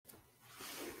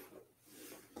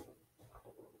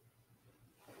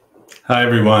Hi,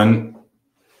 everyone.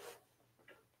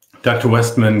 Dr.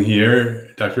 Westman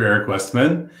here, Dr. Eric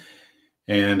Westman,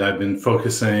 and I've been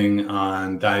focusing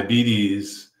on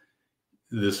diabetes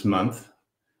this month.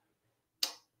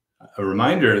 A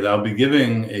reminder that I'll be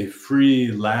giving a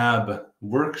free lab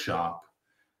workshop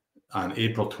on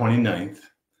April 29th.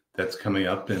 That's coming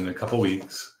up in a couple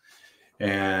weeks.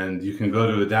 And you can go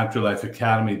to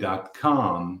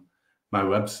adapterlifeacademy.com, my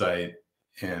website,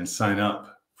 and sign up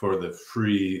for the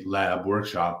free lab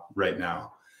workshop right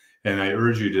now. And I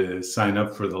urge you to sign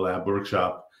up for the lab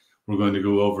workshop. We're going to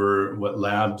go over what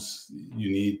labs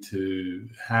you need to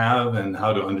have and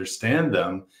how to understand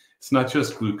them. It's not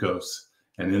just glucose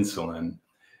and insulin.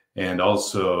 And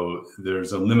also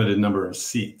there's a limited number of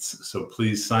seats. So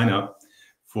please sign up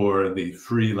for the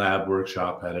free lab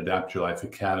workshop at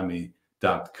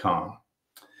adapterlifeacademy.com.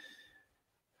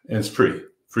 And it's free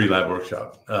lab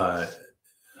workshop.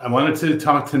 I wanted to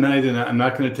talk tonight, and I'm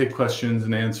not going to take questions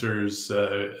and answers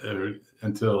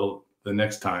until the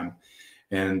next time.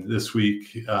 And this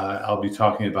week, I'll be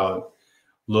talking about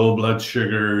low blood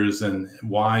sugars and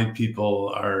why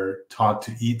people are taught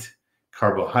to eat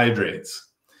carbohydrates.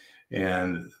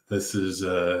 And this is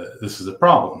a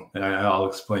problem. And I'll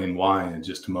explain why in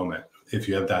just a moment. If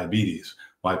you have diabetes,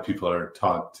 why people are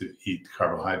taught to eat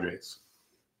carbohydrates.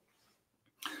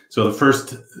 So the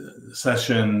first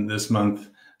session this month,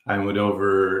 I went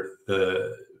over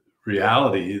the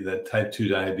reality that type 2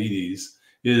 diabetes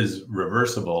is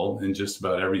reversible in just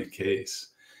about every case.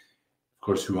 Of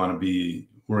course, we want to be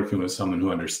working with someone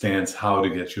who understands how to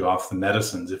get you off the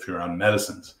medicines if you're on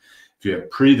medicines. If you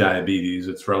have pre-diabetes,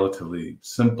 it's relatively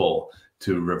simple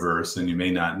to reverse, and you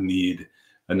may not need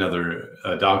a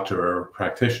doctor or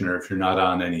practitioner if you're not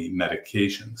on any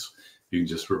medications. You can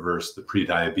just reverse the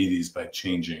pre-diabetes by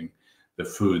changing the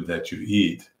food that you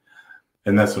eat.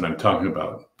 And that's what I'm talking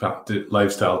about the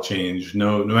lifestyle change.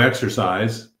 No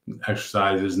exercise.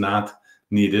 Exercise is not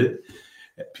needed.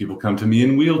 People come to me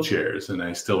in wheelchairs, and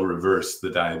I still reverse the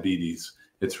diabetes.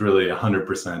 It's really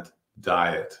 100%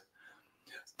 diet.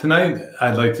 Tonight,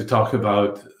 I'd like to talk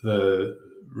about the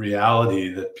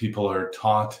reality that people are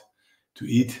taught to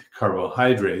eat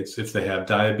carbohydrates if they have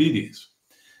diabetes.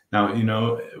 Now, you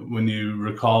know, when you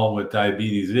recall what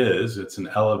diabetes is, it's an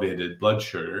elevated blood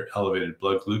sugar, elevated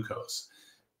blood glucose.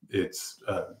 It's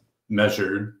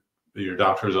measured at your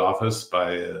doctor's office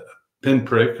by a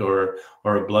pinprick or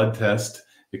a blood test.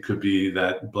 It could be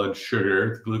that blood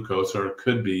sugar, the glucose, or it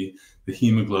could be the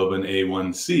hemoglobin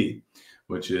A1C,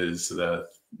 which is the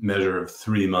measure of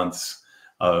 3 months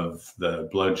of the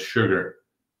blood sugar.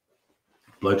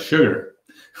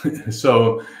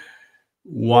 So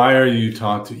why are you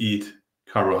taught to eat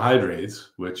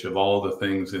carbohydrates, which of all the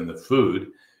things in the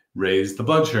food raise the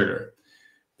blood sugar?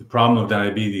 The problem of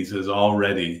diabetes is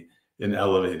already an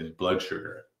elevated blood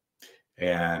sugar.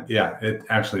 And yeah, it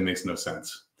actually makes no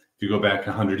sense. If you go back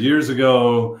 100 years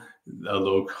ago, a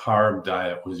low carb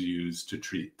diet was used to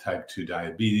treat type 2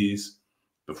 diabetes.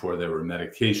 Before there were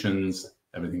medications,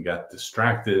 everything got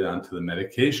distracted onto the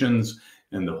medications,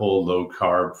 and the whole low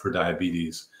carb for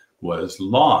diabetes was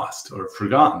lost or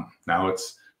forgotten. Now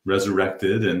it's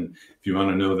resurrected. And if you want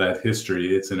to know that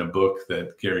history, it's in a book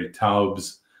that Gary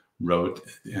Taubes wrote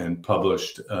and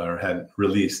published or had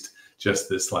released just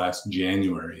this last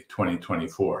January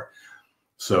 2024.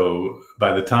 So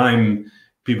by the time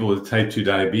people with type 2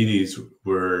 diabetes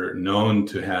were known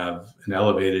to have an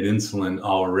elevated insulin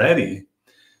already,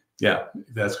 yeah,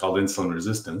 that's called insulin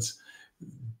resistance,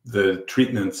 the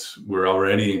treatments were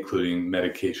already including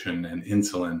medication and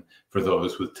insulin for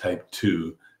those with type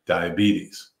 2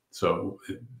 diabetes. So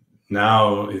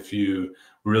now if you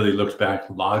really looked back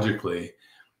logically,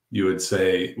 you would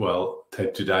say, well,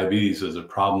 type 2 diabetes is a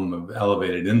problem of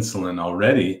elevated insulin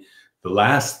already. The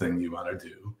last thing you want to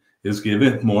do is give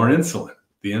it more insulin.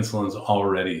 The insulin is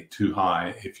already too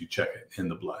high if you check it in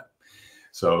the blood.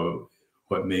 So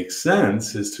what makes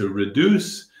sense is to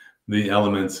reduce the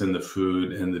elements in the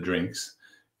food and the drinks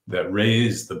that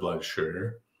raise the blood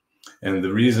sugar. And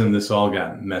the reason this all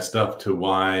got messed up to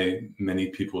why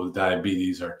many people with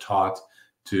diabetes are taught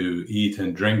to eat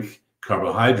and drink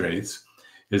carbohydrates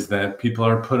is that people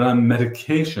are put on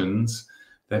medications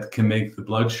that can make the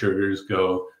blood sugars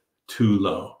go too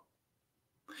low.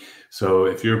 So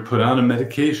if you're put on a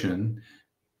medication,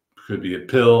 could be a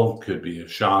pill, could be a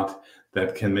shot,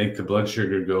 that can make the blood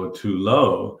sugar go too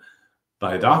low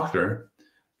by a doctor,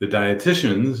 the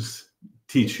dietitians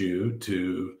teach you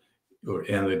to,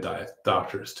 and the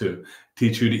doctors too,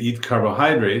 teach you to eat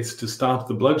carbohydrates to stop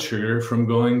the blood sugar from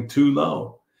going too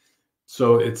low.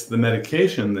 So it's the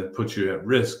medication that puts you at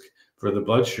risk for the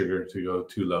blood sugar to go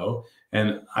too low.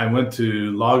 And I went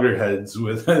to loggerheads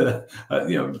with a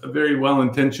very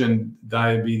well-intentioned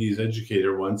diabetes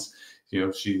educator once.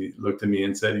 She looked at me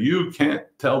and said, "You can't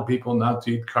tell people not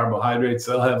to eat carbohydrates.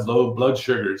 They'll have low blood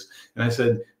sugars." And I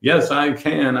said, "Yes, I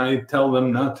can. I tell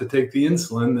them not to take the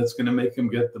insulin that's going to make them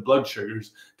get the blood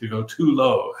sugars to go too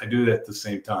low. I do that at the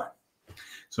same time."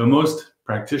 So most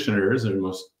practitioners or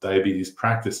most diabetes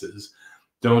practices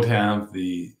don't have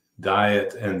the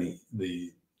diet and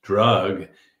the drug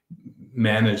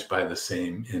managed by the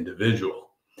same individual.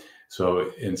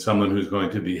 So in someone who's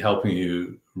going to be helping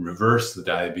you reverse the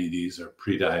diabetes or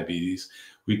prediabetes,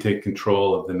 we take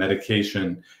control of the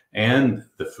medication and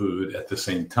the food at the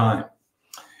same time.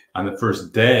 On the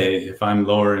first day, if I'm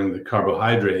lowering the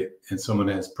carbohydrate and someone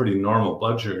has pretty normal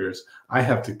blood sugars, I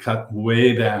have to cut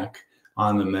way back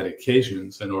on the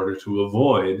medications in order to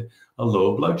avoid a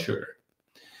low blood sugar.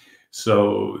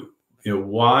 So,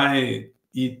 why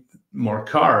eat more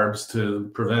carbs to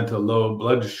prevent a low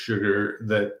blood sugar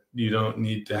that you don't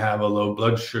need to have a low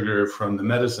blood sugar from the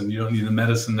medicine? You don't need the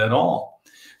medicine at all.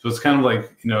 So it's kind of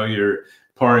like, you're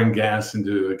pouring gas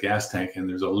into a gas tank and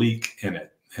there's a leak in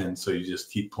it. And so you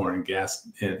just keep pouring gas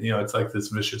in. It's like this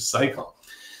vicious cycle.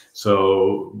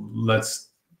 So let's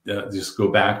just go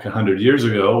back 100 years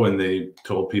ago when they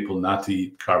told people not to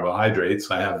eat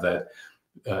carbohydrates. I have that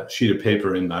sheet of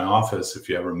paper in my office. If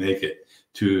you ever make it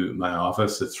to my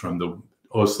office, it's from the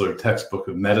Osler textbook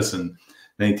of medicine,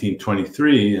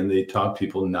 1923, and they taught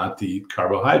people not to eat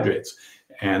carbohydrates,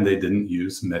 and they didn't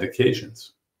use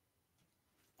medications.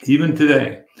 Even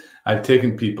today, I've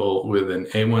taken people with an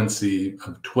A1C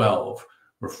of 12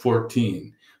 or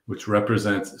 14, which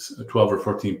represents 12 or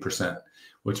 14%,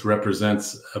 which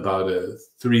represents about a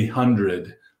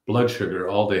 300 blood sugar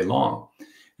all day long.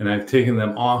 And I've taken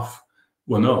them off.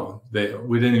 Well, no,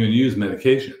 we didn't even use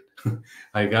medication.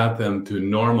 I got them to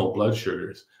normal blood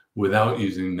sugars without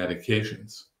using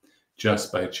medications,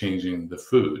 just by changing the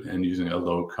food and using a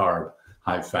low carb,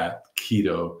 high fat,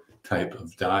 keto type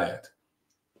of diet.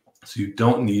 So you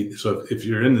don't need, so if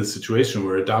you're in this situation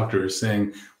where a doctor is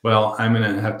saying, well, I'm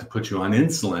going to have to put you on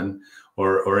insulin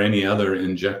or any other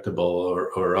injectable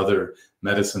or other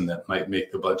medicine that might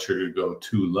make the blood sugar go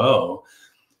too low,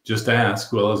 just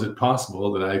ask, well, is it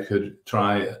possible that I could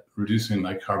try reducing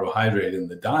my carbohydrate in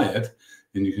the diet?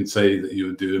 And you can say that you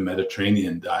would do a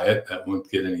Mediterranean diet. That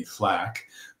won't get any flack.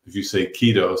 If you say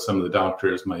keto, some of the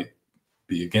doctors might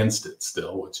be against it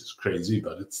still, which is crazy,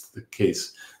 but it's the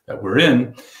case that we're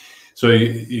in. So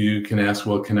you can ask,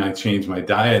 well, can I change my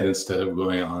diet instead of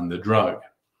going on the drug?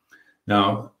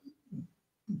 Now,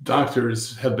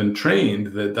 doctors have been trained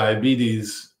that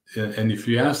diabetes, and if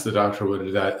you ask the doctor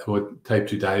what type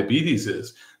 2 diabetes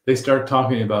is, they start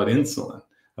talking about insulin,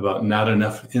 about not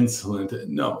enough insulin.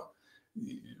 No,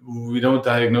 we don't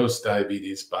diagnose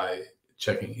diabetes by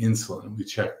checking insulin. We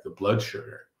check the blood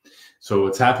sugar. So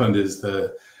what's happened is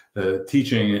the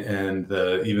teaching and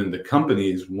even the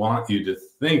companies want you to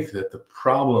think that the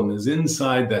problem is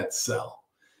inside that cell.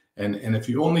 And if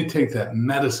you only take that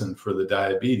medicine for the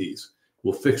diabetes,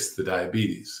 we'll fix the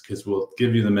diabetes because we'll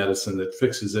give you the medicine that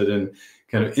fixes it and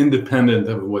kind of independent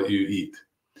of what you eat.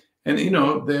 And,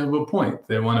 they have a point.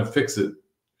 They want to fix it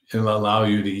and allow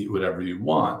you to eat whatever you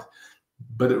want.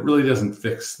 But it really doesn't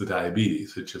fix the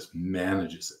diabetes. It just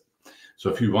manages it. So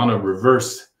if you want to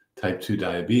reverse type 2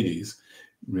 diabetes,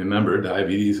 remember,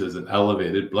 diabetes is an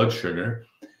elevated blood sugar.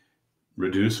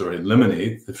 Reduce or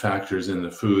eliminate the factors in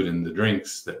the food and the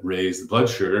drinks that raise the blood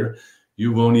sugar.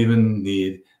 You won't even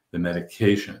need the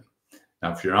medication.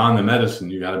 Now, if you're on the medicine,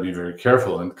 you got to be very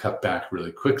careful and cut back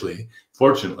really quickly.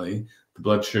 Fortunately, the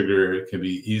blood sugar can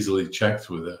be easily checked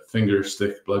with a finger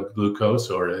stick blood glucose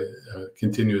or a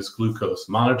continuous glucose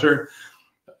monitor.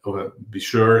 Be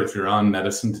sure if you're on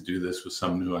medicine to do this with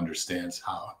someone who understands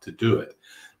how to do it.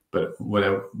 But what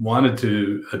I wanted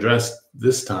to address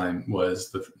this time was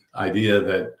the idea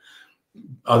that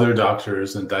other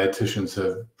doctors and dietitians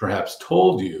have perhaps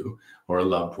told you or a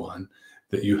loved one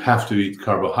that you have to eat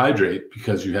carbohydrate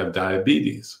because you have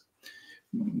diabetes.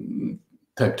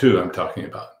 Type 2 I'm talking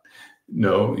about.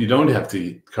 No, you don't have to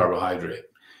eat carbohydrate.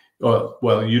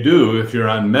 Well, you do if you're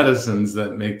on medicines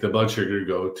that make the blood sugar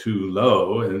go too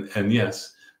low. And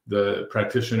yes, the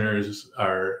practitioners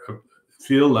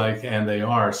feel like, and they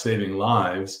are saving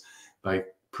lives by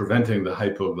preventing the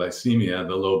hypoglycemia,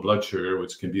 the low blood sugar,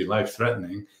 which can be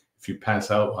life-threatening. If you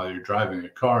pass out while you're driving a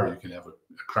car, you can have a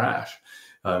crash.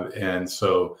 But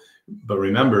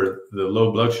remember, the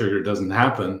low blood sugar doesn't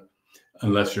happen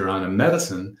unless you're on a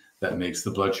medicine that makes the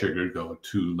blood sugar go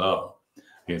too low.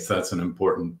 Okay, so that's an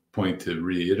important point to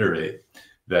reiterate,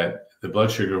 that the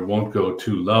blood sugar won't go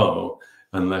too low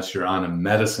unless you're on a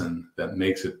medicine that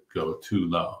makes it go too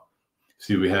low.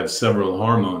 See, we have several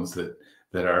hormones that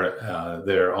are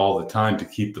there all the time to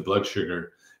keep the blood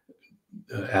sugar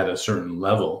at a certain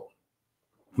level.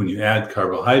 When you add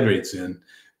carbohydrates in,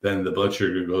 then the blood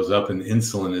sugar goes up and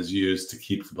insulin is used to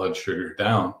keep the blood sugar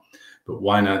down. But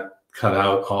why not cut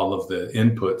out all of the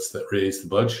inputs that raise the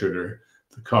blood sugar,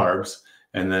 the carbs,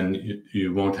 and then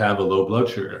you won't have a low blood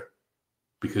sugar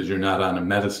because you're not on a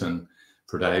medicine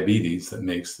for diabetes that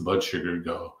makes the blood sugar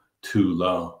go too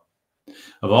low.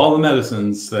 Of all the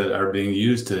medicines that are being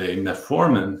used today,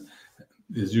 metformin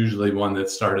is usually one that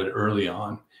started early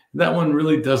on. That one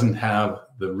really doesn't have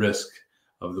the risk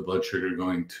of the blood sugar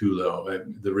going too low.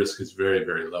 The risk is very,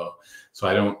 very low. So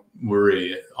I don't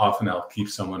worry. Often I'll keep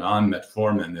someone on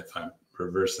metformin if I'm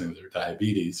reversing their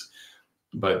diabetes.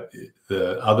 But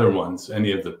the other ones,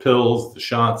 any of the pills, the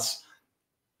shots,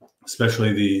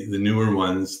 especially the newer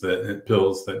ones,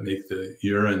 pills that make the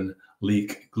urine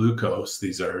leak glucose,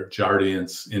 these are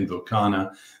Jardiance,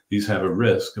 Invokana. These have a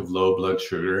risk of low blood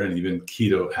sugar and even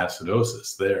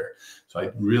ketoacidosis there. So I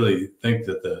really think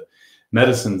that the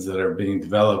medicines that are being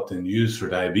developed and used for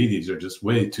diabetes are just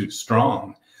way too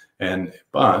strong.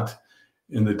 But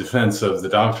in the defense of the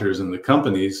doctors and the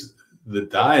companies, the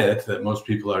diet that most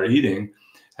people are eating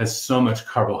has so much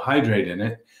carbohydrate in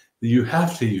it that you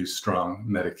have to use strong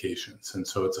medications. And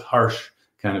so it's a harsh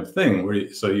kind of thing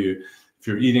if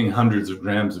you're eating hundreds of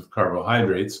grams of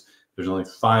carbohydrates, there's only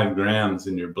 5 grams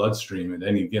in your bloodstream at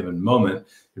any given moment.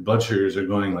 Your blood sugars are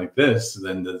going like this,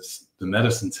 then the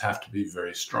medicines have to be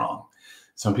very strong.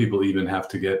 Some people even have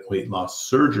to get weight loss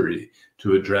surgery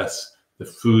to address the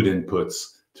food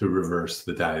inputs to reverse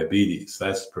the diabetes.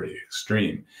 That's pretty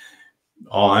extreme.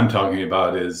 All I'm talking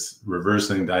about is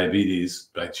reversing diabetes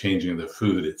by changing the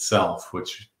food itself,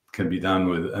 which can be done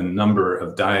with a number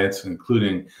of diets,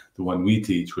 including the one we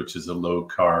teach, which is a low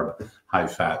carb, high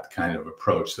fat kind of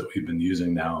approach that we've been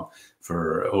using now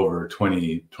for over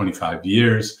 25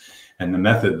 years. And the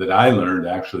method that I learned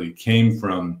actually came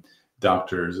from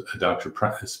a doctor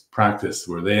practice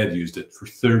where they had used it for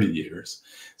 30 years.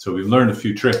 So we've learned a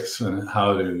few tricks on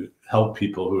how to help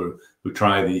people who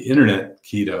try the internet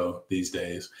keto these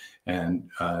days. And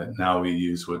now we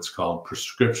use what's called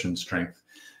prescription strength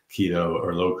keto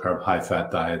or low carb, high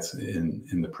fat diets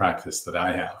in the practice that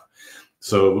I have.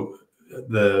 So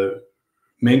the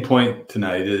main point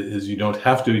tonight is you don't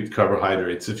have to eat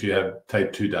carbohydrates if you have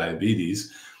type 2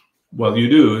 diabetes. Well, you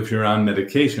do if you're on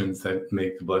medications that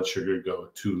make the blood sugar go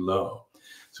too low.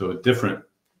 So a different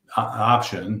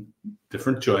option,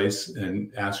 different choice,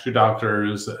 and ask your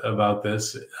doctors about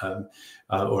this.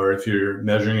 Or if you're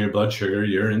measuring your blood sugar,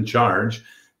 you're in charge,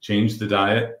 change the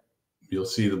diet. You'll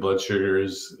see the blood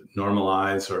sugars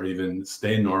normalize or even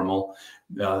stay normal.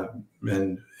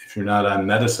 And if you're not on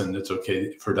medicine, it's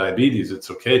okay. For diabetes, it's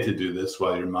okay to do this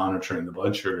while you're monitoring the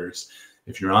blood sugars.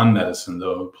 If you're on medicine,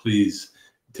 though, please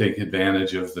take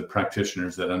advantage of the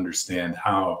practitioners that understand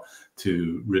how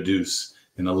to reduce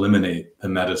and eliminate the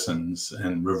medicines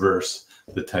and reverse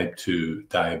the type 2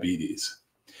 diabetes.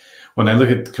 When I look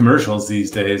at the commercials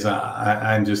these days,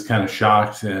 I'm just kind of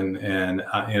shocked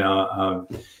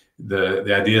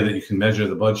the idea that you can measure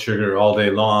the blood sugar all day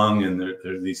long, and there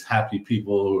are these happy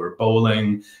people who are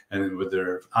bowling and with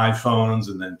their iPhones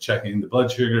and then checking the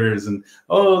blood sugars and,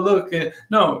 oh, look,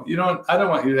 no, I don't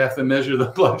want you to have to measure the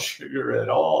blood sugar at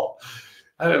all.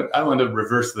 I want to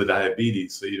reverse the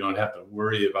diabetes so you don't have to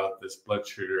worry about this blood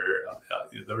sugar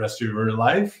the rest of your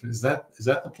life. Is that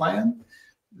the plan?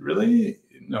 Really?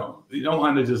 No, you don't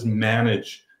want to just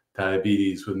manage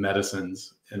diabetes with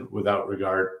medicines and without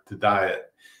regard to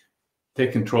diet.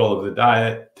 Take control of the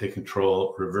diet,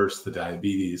 reverse the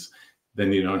diabetes,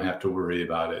 then you don't have to worry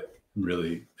about it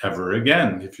really ever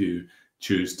again if you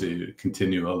choose to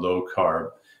continue a low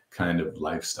carb kind of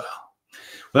lifestyle.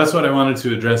 Well, that's what I wanted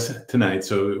to address tonight.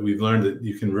 So we've learned that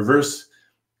you can reverse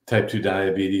type 2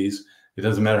 diabetes. It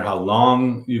doesn't matter how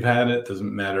long you've had it,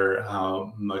 doesn't matter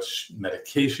how much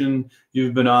medication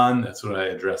you've been on. That's what I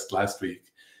addressed last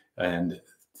week. And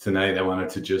tonight, I wanted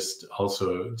to just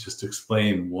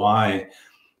explain why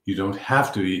you don't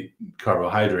have to eat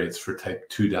carbohydrates for type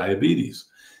 2 diabetes.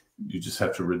 You just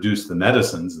have to reduce the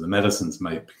medicines. The medicines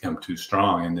might become too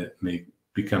strong, and it may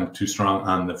become too strong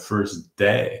on the first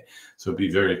day. So be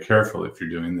very careful if you're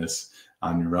doing this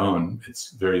on your own.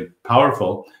 It's very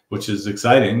powerful, which is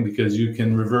exciting because you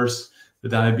can reverse the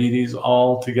diabetes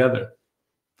altogether.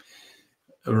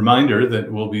 A reminder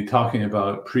that we'll be talking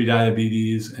about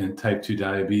prediabetes and type 2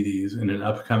 diabetes in an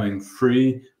upcoming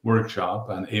free workshop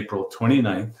on April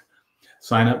 29th.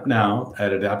 Sign up now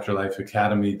at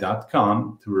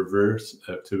adaptyourlifeacademy.com to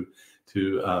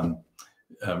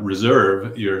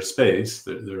reserve your space.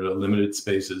 There are limited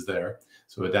spaces there.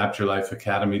 So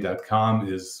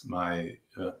adaptyourlifeacademy.com is my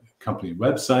company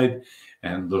website,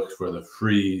 and look for the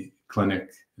free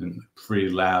clinic and free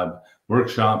lab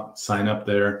workshop. Sign up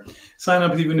there. Sign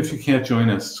up even if you can't join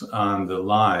us on the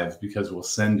live, because we'll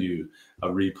send you a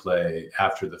replay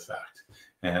after the fact.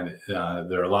 And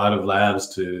there are a lot of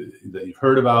labs that you've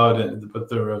heard about, but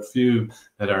there are a few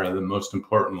that are the most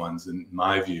important ones in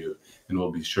my view, and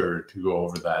we'll be sure to go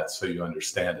over that so you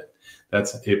understand it.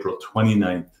 That's April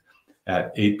 29th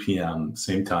at 8 p.m.,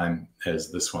 same time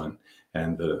as this one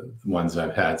and the ones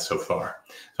I've had so far.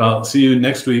 So I'll see you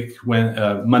next week,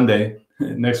 Monday,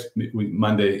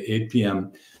 8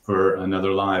 p.m. for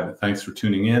another live. Thanks for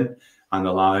tuning in on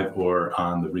the live or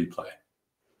on the replay.